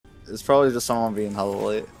It's probably just someone being hella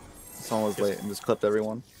late. Someone was late and just clipped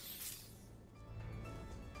everyone.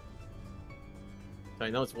 I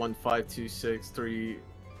know it's 1 5 2 6 3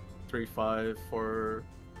 3 5 4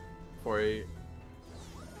 4 8.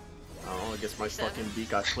 Oh, I guess my fucking beat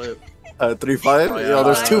got clipped. 3 5. Oh, Yo,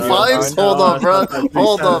 there's 2 yeah. 5s. Yeah, Hold I up, bro. know.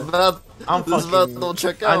 Hold up, man. I'm This fucking. man don't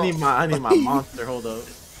check out. I need my monster. Hold up.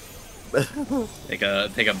 Take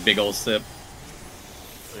a big old sip.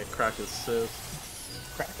 Crack his sip.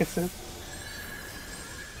 Crack a sip.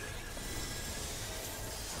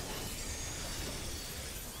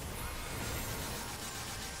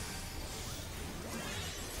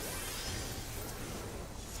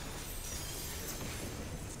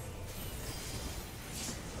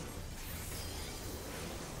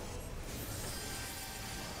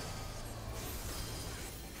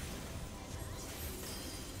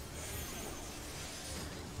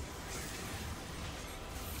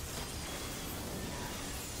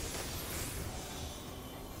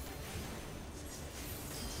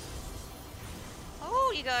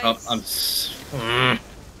 Oh, you guys. Oh, I'm.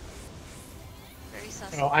 Very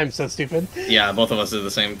sus. Oh, I'm so stupid. Yeah, both of us did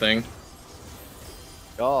the same thing.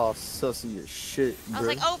 Y'all sussy as shit, bro. I was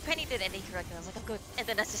like, oh, Penny did ending correctly. I was like, I'm good. And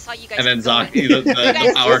then I just saw you guys. And then keep Zaki, going. the You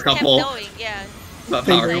guys power just couple. kept going, yeah. The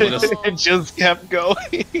power Like, couple just. oh. It just kept going.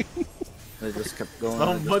 They just kept going. Some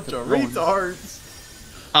they just bunch kept of going. retards.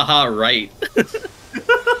 Haha, right.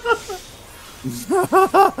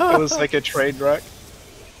 It was like a train wreck.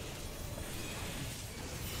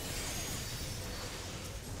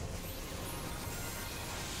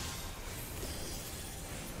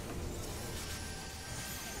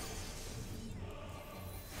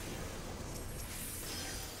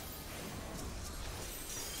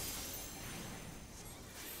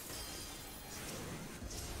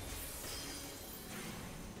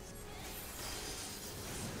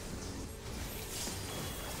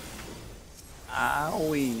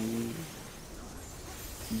 Owie.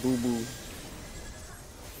 Boo boo.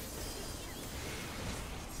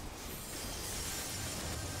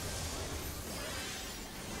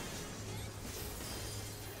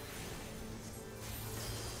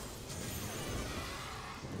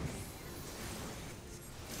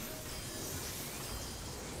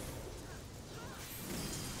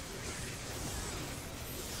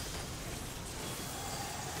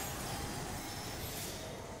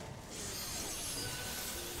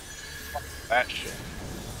 That shit.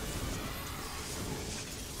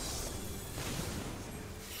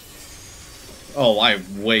 Oh,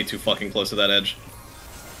 I'm way too fucking close to that edge.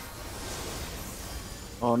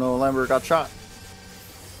 Oh no, Lambert got shot.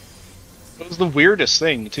 It was the weirdest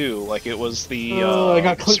thing too. Like it was the I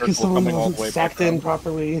got clipped because circle someone coming all the way wasn't back stacked in up.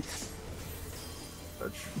 properly.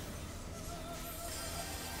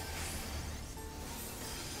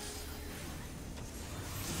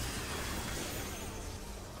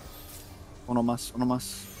 Uno más, uno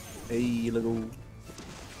más. Hey, let's go.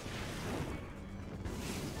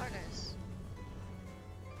 Partners.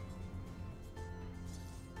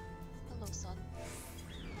 Hello, son.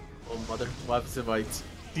 Oh, mother. What happens if I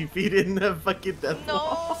defeated the fucking death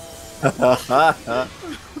wall? No.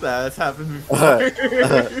 That's happened before.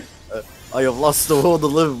 I have lost the will to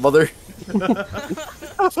live, mother.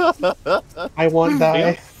 I want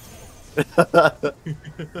die.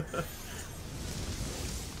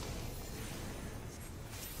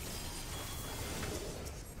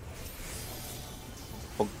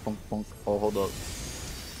 Punk, punk, punk. Oh, hold up.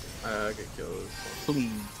 I get killed.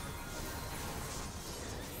 Please.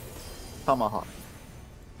 Tomahawk.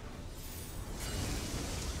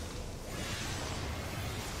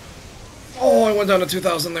 Oh, I went down to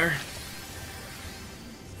 2,000 there.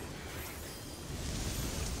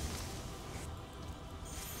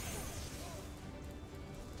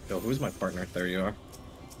 Yo, who's my partner? There you are.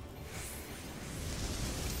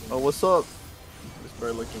 Oh, what's up? This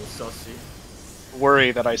bird looking sussy.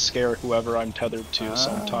 Worry that I scare whoever I'm tethered to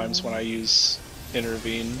sometimes when I use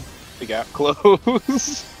intervene the gap close.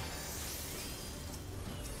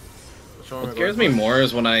 What scares me more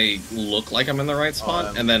is when I look like I'm in the right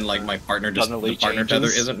spot, and then like my partner just Suddenly the partner tether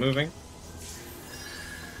changes. isn't moving.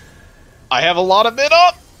 I have a lot of it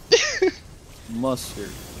up. Mustard.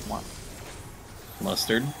 What?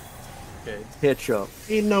 Mustard. Okay. Ketchup.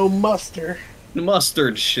 Ain't no muster.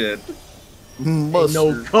 Mustard shit. Mustard.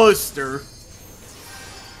 No coaster.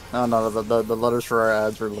 No, the letters for our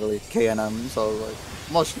ads were literally K and M, so I was like,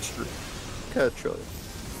 mustard. Ketchup.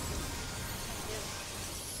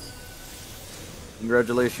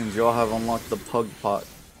 Congratulations, y'all have unlocked the pug pot.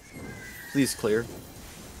 Please clear.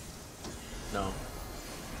 No.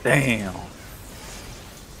 Damn.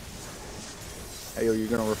 Hey, yo, you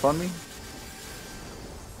gonna refund me?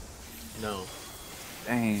 No.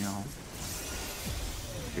 Damn.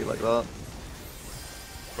 Be like that.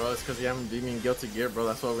 Bro, it's because you haven't beat me in Guilty Gear, bro.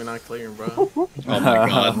 That's why we're not clearing, bro. Oh my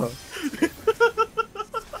god. Think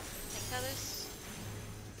others.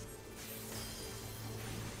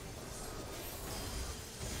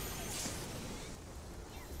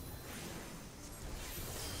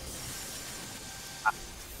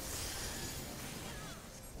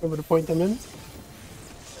 Over to point them in.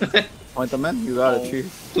 Point them in. You got it,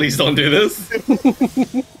 Chief. Please don't do this.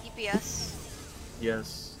 DPS.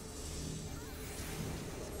 Yes.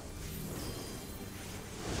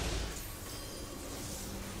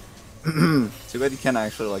 Too bad you can't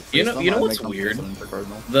actually like. You face know, them. you know I'd what's make them weird? face them for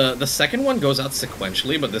cardinal. The second one goes out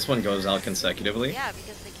sequentially, but this one goes out consecutively. Yeah,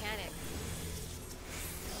 because they can it.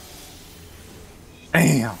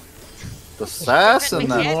 Damn. The sass in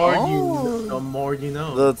that. mechanic. Oh. The more you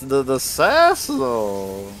know. The sass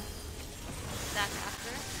though. Stack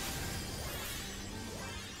after.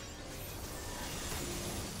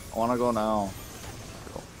 I wanna go now.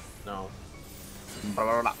 No. Blah,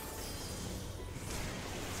 blah, blah.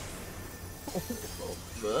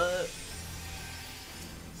 But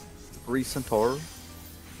 3 Centaur.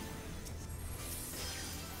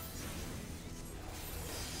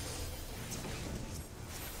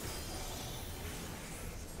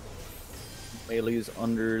 Melee's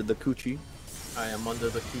under the coochie. I am under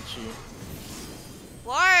the Kichi.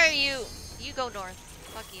 Why are you? You go north.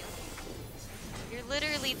 Fuck you. You're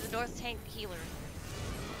literally the north tank healer.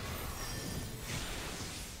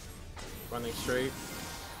 Running straight.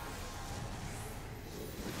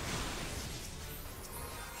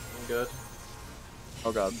 I'm good.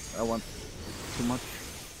 Oh god, I went too much.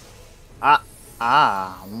 Ah.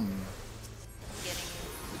 I'm getting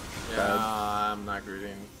you. Yeah, I'm not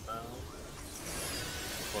greeting.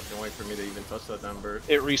 Fucking wait for me to even touch that damn bird.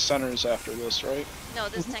 It recenters after this, right? No,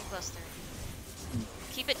 this tank cluster.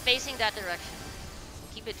 Keep it facing that direction.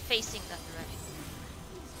 Keep it facing that direction.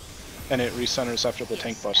 And it recenters after the Yes,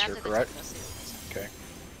 tank buster, after the correct? tank cluster. Okay.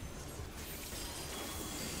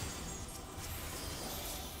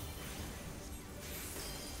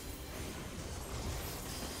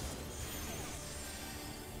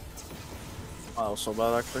 Oh, so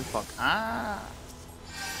bad actually. Fuck. Ah.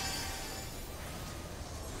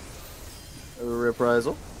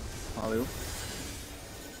 Reprisal. Hollywood.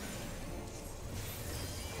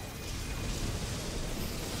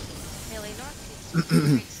 Melee north.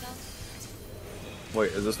 Straight south.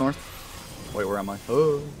 Wait, is this north? Wait, where am I?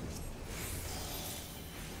 Oh.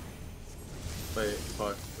 Wait,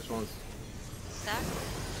 fuck. Which one's? Stack.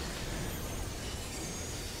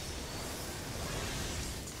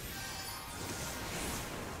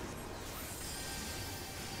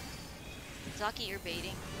 Zaki, you're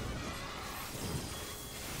baiting.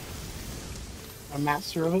 A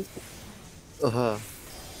master of it. Uh-huh.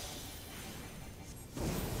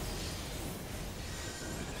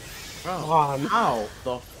 Come Bro, on. how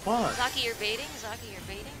the fuck? Zaki, you're baiting. Zaki, you're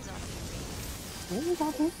baiting. Zaki, you're baiting. What are you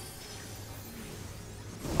talking?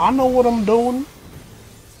 I know what I'm doing.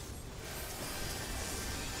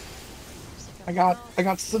 I got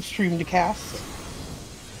slipstream to cast.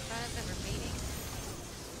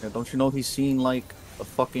 Yeah, don't you know he's seen like a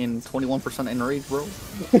fucking 21% enrage, bro?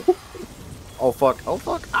 Oh fuck! Oh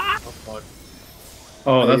fuck! Ah! Oh fuck.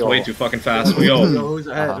 Oh, that's Yo. way too fucking fast. Yo, Yo. who's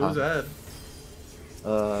ahead? Who's ahead?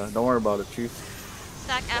 Don't worry about it, chief.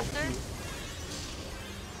 Stack after.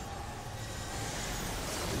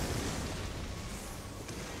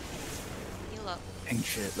 Heal up. Dang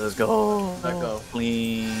shit, let's go. Let go.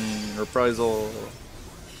 Clean reprisal.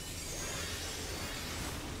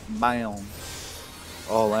 Bam.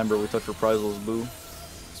 Oh, Lambert, we took reprisals, boo.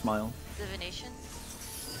 Smile. Divination.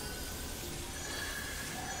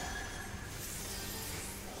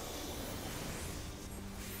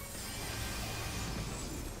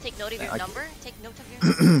 Take note of your number. Take note of your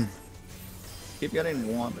number. Keep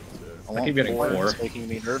getting one. I keep getting 4. It's making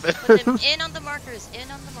me nervous. Put them in on the markers. In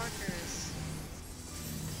on the markers.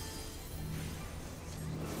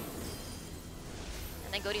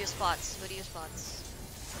 And then go to your spots. Go to your spots.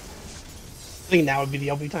 I think now would be the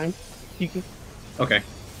LB time. You can. Okay.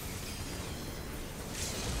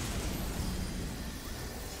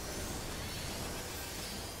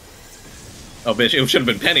 Oh, bitch, it should have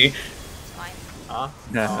been Penny. It's fine. Huh?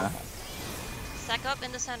 Yeah. Stack up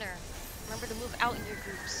in the center. Remember to move out in your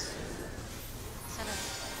groups. Center.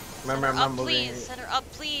 Remember, Center I'm up, not moving. please. Center up,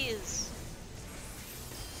 please.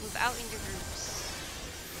 Move out in your groups.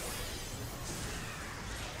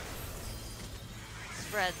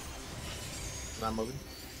 Spread. Not moving.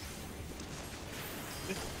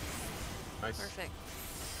 Nice. Perfect.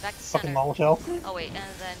 Back to Fucking center. Molotov. Oh wait, and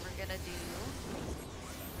then we're gonna do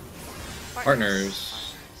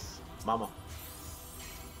Partners. Mama.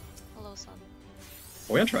 Hello, son.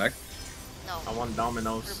 Are we on track? No. I want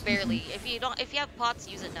dominoes. Or barely. If you have pots,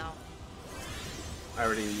 use it now. I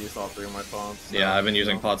already used all 3 of my pawns. So Yeah, I've been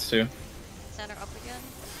using pots too. Center up again.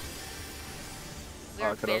 We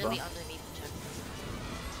are barely underneath the check.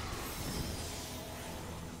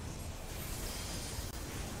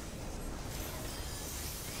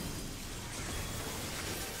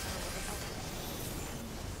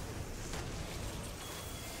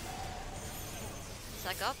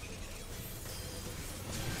 Sec up.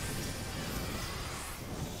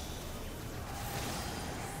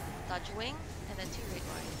 Dodge wing, and then 2 raid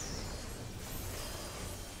lines.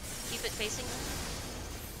 Keep it facing them.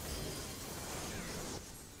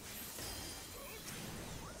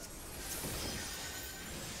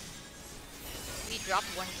 We dropped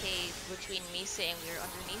 1k between me saying we were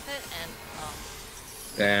underneath it and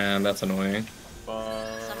Damn, that's annoying. somehow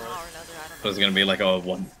or another, I don't It know. was gonna be like a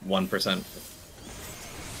 1%.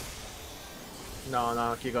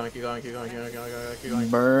 No, keep going.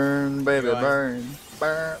 Burn, baby, Keep going. burn.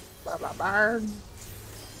 Burn, burn.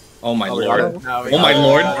 Oh my Oh, we lord. got it. Oh my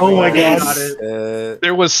lord. Oh my god. Got it.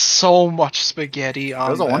 There was so much spaghetti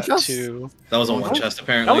on was a one that chest? too. That was a one chest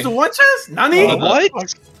apparently. That was a 1 chest? Nani? What?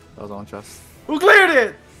 That was on chest. Who cleared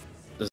it?